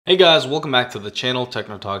Hey guys, welcome back to the channel.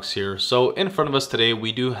 Techno Talks here. So in front of us today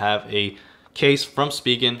we do have a case from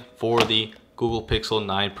Spigen for the Google Pixel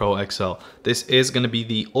 9 Pro XL. This is going to be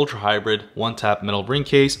the ultra hybrid one tap metal ring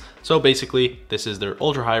case. So basically this is their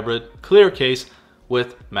ultra hybrid clear case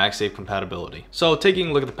with MagSafe compatibility. So taking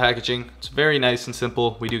a look at the packaging, it's very nice and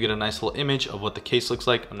simple. We do get a nice little image of what the case looks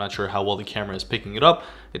like. I'm not sure how well the camera is picking it up.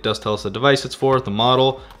 It does tell us the device it's for, the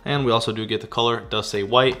model, and we also do get the color. It does say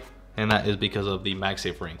white, and that is because of the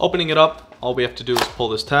MagSafe ring. Opening it up, all we have to do is pull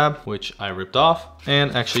this tab, which I ripped off,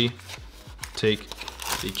 and actually take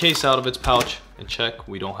the case out of its pouch and check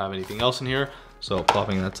we don't have anything else in here. So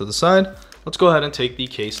popping that to the side, let's go ahead and take the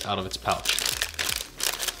case out of its pouch.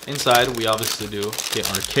 Inside, we obviously do get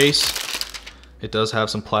our case. It does have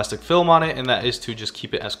some plastic film on it, and that is to just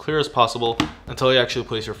keep it as clear as possible until you actually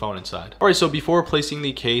place your phone inside. All right, so before placing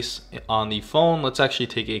the case on the phone, let's actually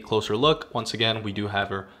take a closer look. Once again, we do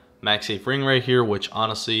have our MagSafe ring right here, which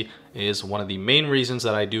honestly is one of the main reasons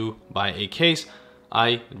that I do buy a case.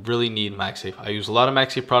 I really need MagSafe. I use a lot of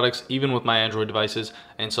MagSafe products, even with my Android devices,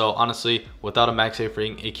 and so honestly, without a MagSafe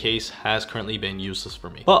ring, a case has currently been useless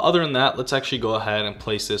for me. But other than that, let's actually go ahead and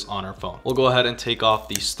place this on our phone. We'll go ahead and take off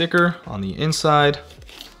the sticker on the inside.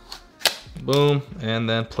 Boom, and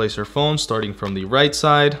then place our phone starting from the right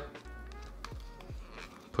side,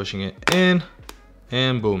 pushing it in,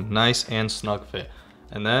 and boom, nice and snug fit.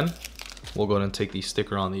 And then we'll go ahead and take the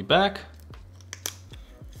sticker on the back,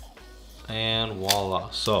 and voila.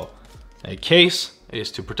 So a case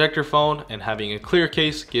is to protect your phone, and having a clear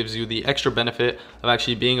case gives you the extra benefit of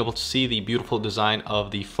actually being able to see the beautiful design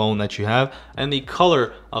of the phone that you have and the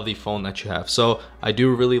color of the phone that you have. So I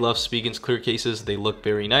do really love Spigen's clear cases. They look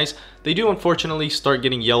very nice. They do unfortunately start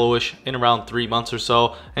getting yellowish in around 3 months or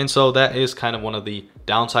so, and so that is kind of one of the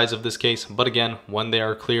downsides of this case. But again, when they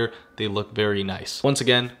are clear, they look very nice. Once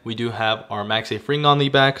again, we do have our MagSafe ring on the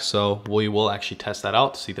back, so we will actually test that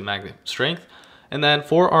out to see the magnet strength. And then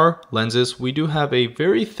for our lenses, we do have a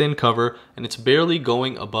very thin cover, and it's barely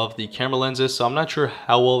going above the camera lenses, so I'm not sure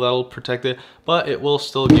how well that'll protect it, but it will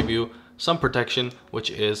still give you some protection,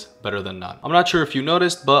 which is better than none. I'm not sure if you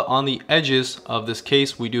noticed, but on the edges of this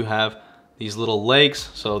case, we do have these little legs,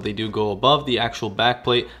 so they do go above the actual back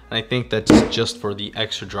plate, and I think that's just for the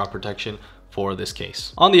extra drop protection for this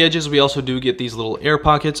case. On the edges, we also do get these little air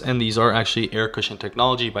pockets, and these are actually air cushion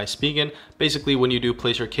technology by Spigen. Basically, when you do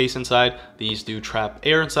place your case inside, these do trap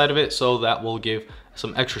air inside of it, so that will give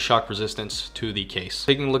some extra shock resistance to the case.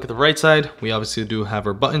 Taking a look at the right side, we obviously do have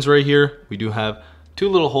our buttons right here. We do have 2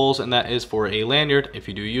 little holes, and that is for a lanyard. If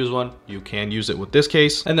you do use one, you can use it with this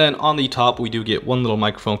case. And then on the top, we do get 1 little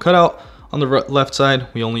microphone cutout. On the left side,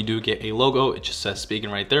 we only do get a logo. It just says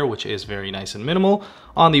Spigen right there, which is very nice and minimal.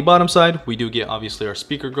 On the bottom side, we do get obviously our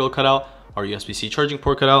speaker grill cutout, our USB-C charging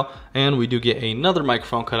port cutout, and we do get another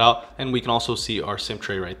microphone cutout, and we can also see our SIM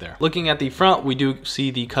tray right there. Looking at the front, we do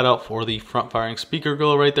see the cutout for the front firing speaker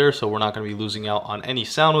grill right there, so we're not going to be losing out on any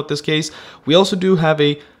sound with this case. We also do have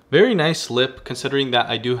a very nice lip, considering that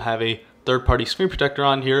I do have a third-party screen protector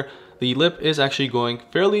on here. The lip is actually going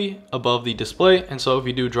fairly above the display, and so if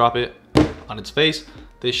you do drop it on its face,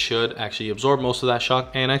 this should actually absorb most of that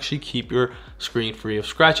shock and actually keep your screen free of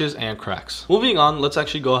scratches and cracks. Moving on, let's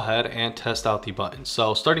actually go ahead and test out the buttons.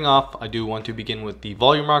 So starting off, I do want to begin with the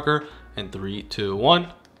volume rocker, and 3, 2, 1.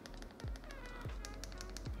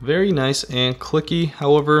 Very nice and clicky.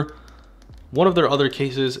 However, one of their other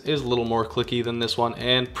cases is a little more clicky than this one,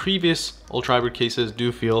 and previous ultra hybrid cases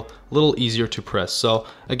do feel a little easier to press. So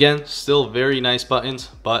again, still very nice buttons,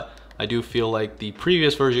 but I do feel like the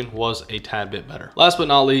previous version was a tad bit better. Last but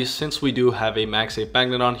not least, since we do have a MagSafe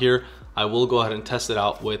magnet on here, I will go ahead and test it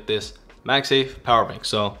out with this MagSafe power bank.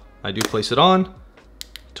 So I do place it on,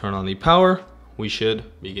 turn on the power, we should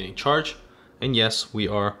be getting charged. And yes, we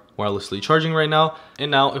are wirelessly charging right now. And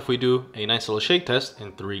now if we do a nice little shake test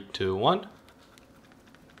in 3, 2, 1.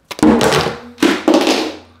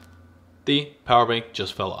 The power bank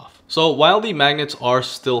just fell off. So while the magnets are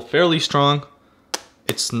still fairly strong,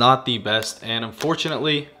 it's not the best, and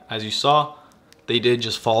unfortunately, as you saw, they did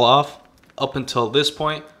just fall off up until this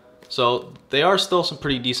point. So they are still some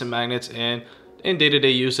pretty decent magnets, and in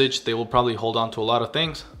day-to-day usage, they will probably hold on to a lot of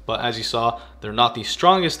things. But as you saw, they're not the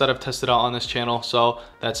strongest that I've tested out on this channel, so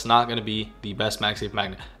that's not going to be the best MagSafe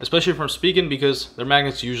magnet, especially from Spigen, because their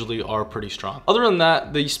magnets usually are pretty strong. Other than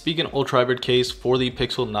that, the Spigen Ultra Hybrid case for the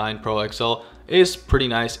Pixel 9 Pro XL is pretty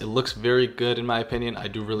nice. It looks very good in my opinion. I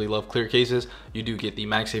do really love clear cases. You do get the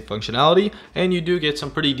MagSafe functionality, and you do get some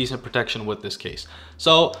pretty decent protection with this case.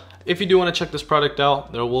 So if you do want to check this product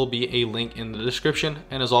out, there will be a link in the description.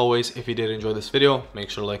 And as always, if you did enjoy this video, make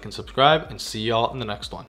sure to like and subscribe, and see y'all in the next one.